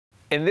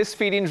In this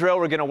feeding drill,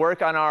 we're going to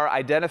work on our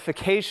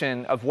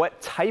identification of what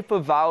type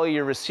of volley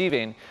you're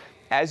receiving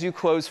as you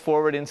close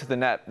forward into the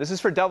net. This is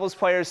for doubles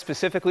players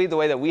specifically, the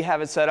way that we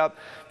have it set up,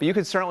 but you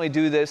could certainly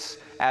do this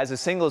as a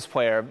singles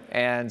player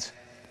and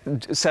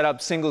set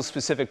up singles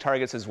specific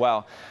targets as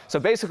well. So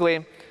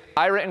basically,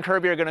 Ira and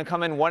Kirby are going to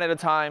come in one at a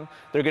time.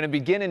 They're going to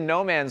begin in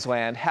no man's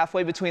land,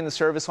 halfway between the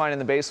service line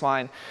and the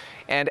baseline.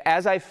 And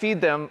as I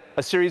feed them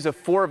a series of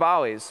 4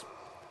 volleys,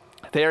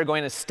 they are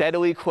going to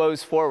steadily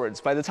close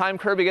forwards. By the time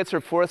Kirby gets her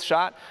 4th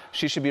shot,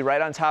 she should be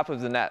right on top of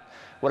the net.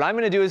 What I'm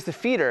going to do as the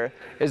feeder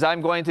is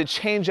I'm going to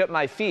change up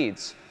my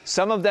feeds.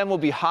 Some of them will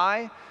be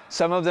high,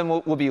 some of them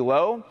will be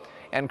low,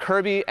 and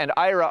Kirby and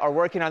Ira are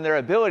working on their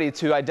ability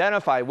to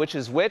identify which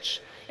is which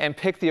and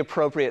pick the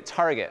appropriate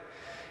target.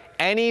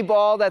 Any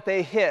ball that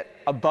they hit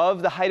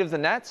above the height of the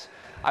net,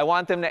 I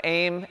want them to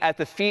aim at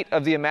the feet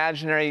of the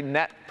imaginary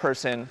net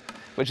person,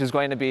 which is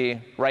going to be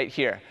right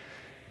here.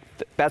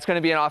 That's going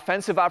to be an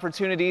offensive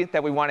opportunity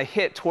that we want to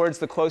hit towards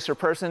the closer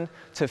person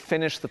to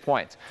finish the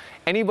point.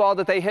 Any ball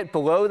that they hit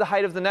below the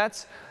height of the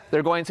nets,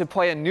 they're going to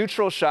play a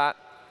neutral shot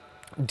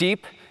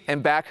deep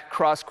and back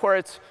cross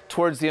court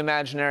towards the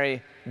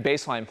imaginary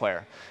baseline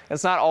player.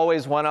 It's not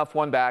always one up,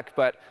 one back,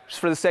 but just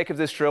for the sake of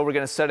this drill, we're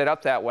going to set it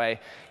up that way.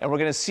 And we're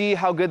going to see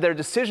how good their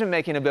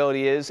decision-making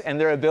ability is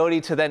and their ability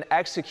to then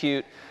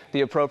execute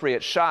the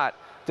appropriate shot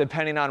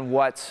depending on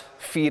what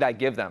feed I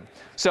give them.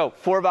 So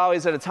 4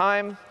 volleys at a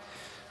time.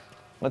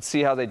 Let's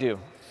see how they do.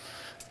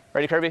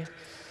 Ready, Kirby?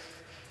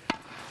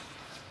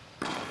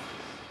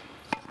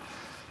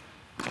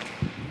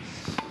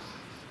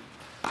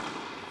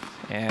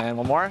 And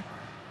one more.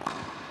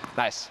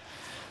 Nice.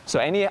 So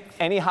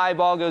any high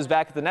ball goes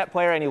back at the net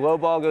player, any low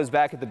ball goes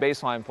back at the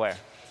baseline player.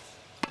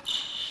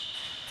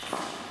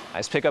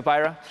 Nice pickup,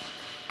 Ira.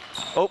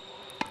 Oh,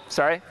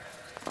 sorry.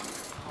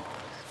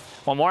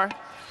 One more.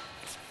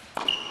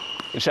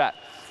 Good shot.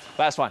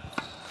 Last one.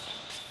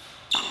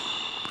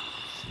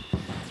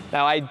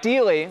 Now,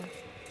 ideally,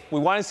 we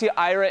want to see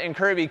Ira and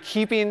Kirby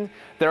keeping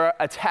their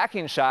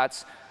attacking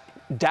shots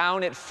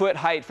down at foot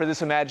height for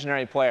this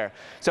imaginary player.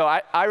 So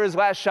Ira's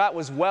last shot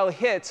was well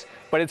hit,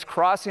 but it's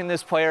crossing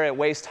this player at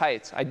waist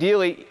height.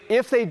 Ideally,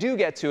 if they do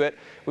get to it,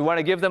 we want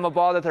to give them a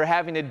ball that they're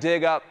having to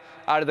dig up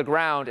out of the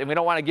ground, and we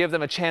don't want to give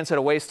them a chance at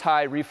a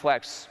waist-high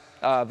reflex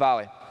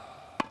volley.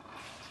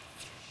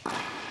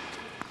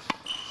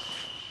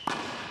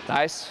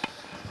 Nice.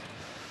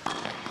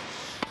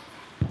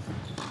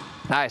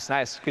 Nice,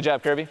 nice. Good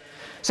job, Kirby.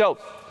 So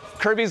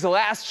Kirby's the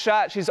last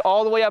shot. She's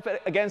all the way up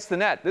against the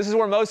net. This is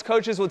where most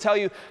coaches will tell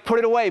you, put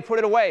it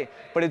away,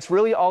 but it's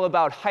really all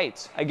about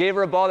height. I gave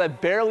her a ball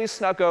that barely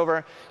snuck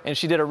over, and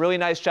she did a really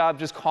nice job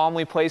just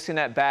calmly placing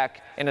that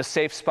back in a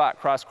safe spot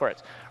cross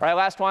court. All right,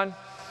 last one.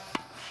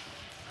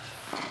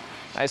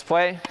 Nice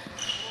play.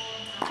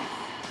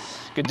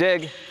 Good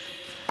dig.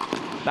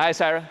 Nice,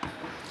 Ira.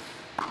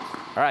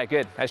 All right,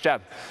 good. Nice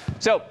job.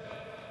 So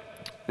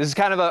this is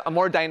kind of a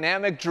more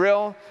dynamic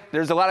drill.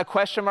 There's a lot of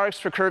question marks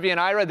for Kirby and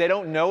Ira. They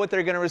don't know what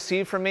they're going to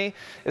receive from me.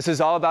 This is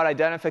all about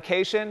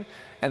identification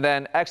and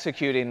then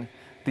executing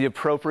the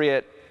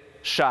appropriate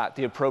shot,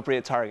 the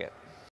appropriate target.